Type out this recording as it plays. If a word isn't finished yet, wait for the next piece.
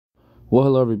Well,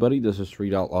 hello everybody, this is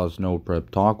Street Outlaws No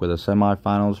Prep Talk with the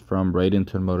semifinals from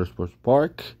Bradenton Motorsports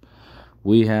Park.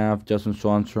 We have Justin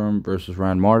Swanstrom versus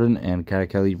Ryan Martin and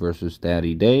Kelley versus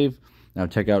Daddy Dave. Now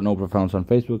check out No Prep Founds on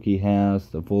Facebook. He has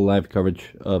the full live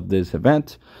coverage of this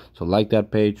event. So like that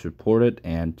page, support it,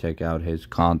 and check out his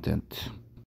content.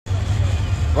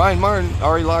 Ryan Martin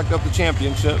already locked up the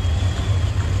championship.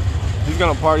 He's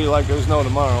gonna party like there's no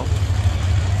tomorrow.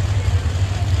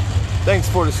 Thanks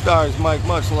for the stars, Mike.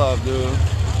 Much love, dude.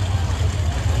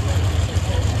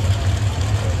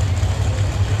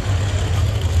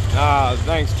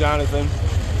 Thanks, Jonathan.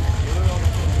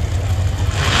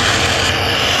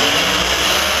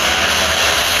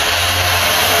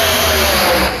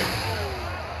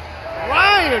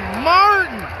 Ryan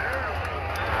Martin!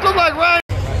 Look like Ryan.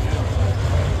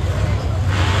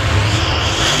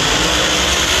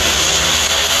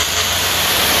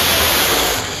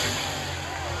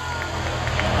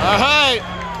 Alright,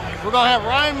 we're going to have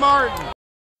Ryan Martin.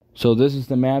 So this is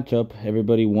the matchup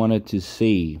everybody wanted to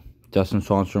see. Justin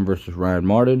Swanstrom versus Ryan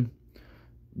Martin.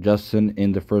 Justin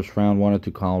in the first round wanted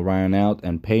to call Ryan out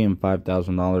and pay him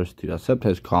 $5,000 to accept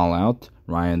his call out.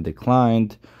 Ryan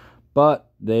declined,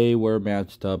 but they were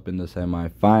matched up in the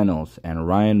semifinals and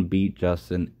Ryan beat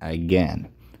Justin again.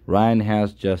 Ryan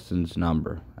has Justin's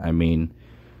number. I mean,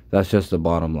 that's just the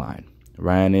bottom line.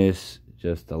 Ryan is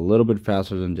just a little bit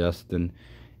faster than Justin.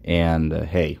 And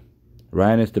hey,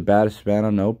 Ryan is the baddest man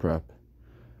on No Prep.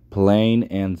 Plain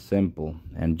and simple.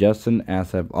 And Justin,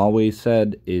 as I've always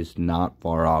said, is not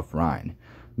far off Ryan.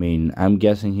 I mean, I'm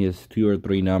guessing he is 2 or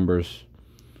 3 numbers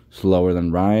slower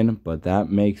than Ryan, but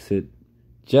that makes it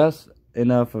just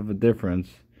enough of a difference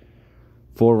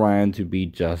for Ryan to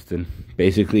beat Justin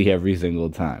basically every single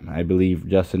time. I believe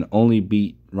Justin only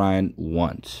beat Ryan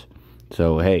once.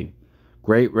 So hey,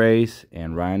 great race,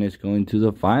 and Ryan is going to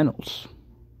the finals.